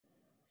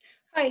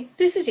Hi,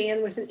 this is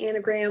Anne with an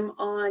anagram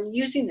on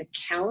using the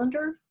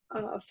calendar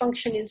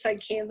function inside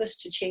Canvas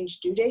to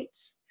change due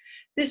dates.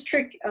 This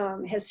trick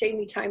has saved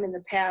me time in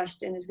the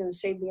past and is going to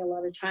save me a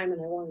lot of time,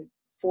 and I wanted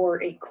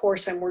for a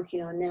course I'm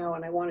working on now,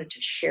 and I wanted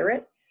to share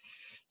it.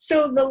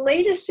 So the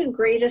latest and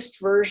greatest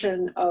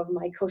version of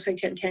my COSI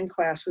 1010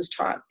 class was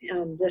taught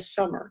this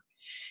summer.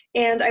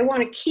 And I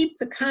want to keep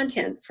the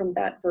content from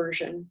that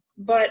version.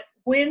 But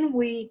when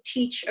we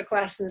teach a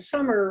class in the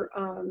summer,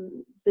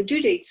 the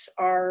due dates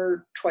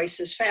are twice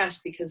as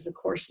fast because the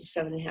course is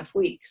 7.5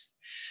 weeks.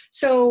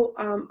 So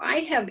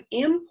I have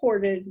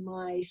imported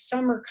my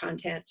summer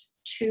content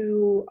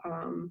to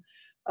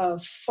a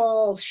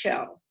fall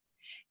shell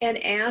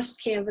and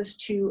asked Canvas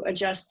to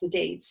adjust the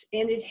dates.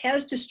 And it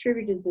has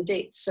distributed the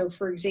dates. So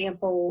for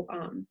example,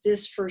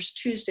 this first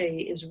Tuesday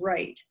is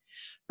right.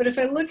 But if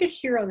I look at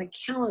here on the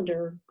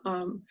calendar,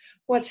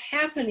 what's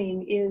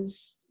happening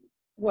is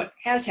what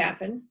has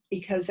happened,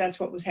 because that's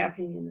what was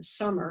happening in the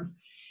summer,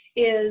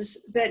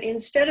 is that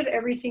instead of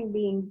everything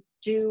being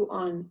due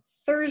on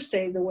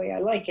Thursday the way I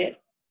like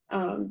it,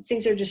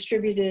 things are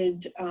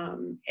distributed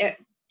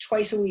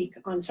twice a week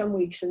on some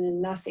weeks and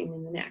then nothing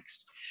in the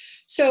next.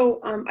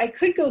 So I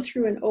could go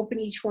through and open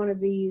each one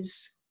of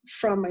these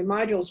from my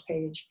modules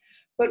page,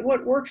 but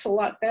what works a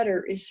lot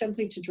better is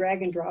simply to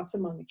drag and drop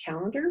them on the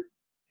calendar.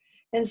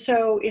 And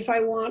so if I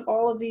want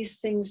all of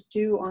these things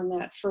due on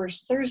that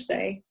first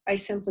Thursday, I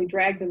simply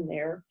drag them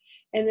there.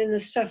 And then the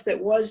stuff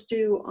that was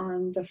due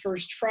on the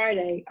first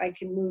Friday, I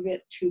can move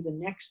it to the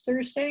next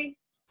Thursday.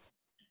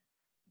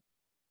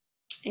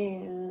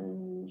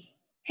 And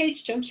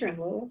page jumps around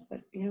a little,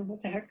 but you know, what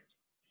the heck.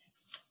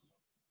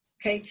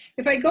 Okay,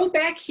 if I go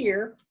back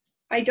here,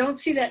 I don't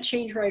see that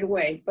change right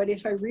away. But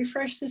if I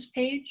refresh this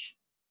page,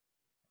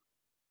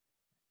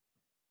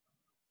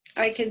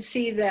 I can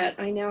see that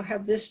I now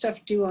have this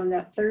stuff due on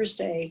that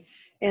Thursday,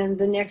 and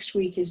the next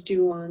week is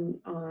due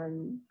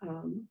on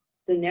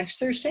the next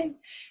Thursday.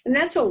 And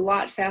that's a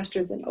lot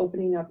faster than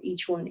opening up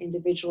each one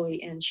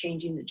individually and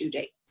changing the due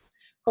date.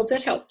 Hope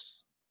that helps.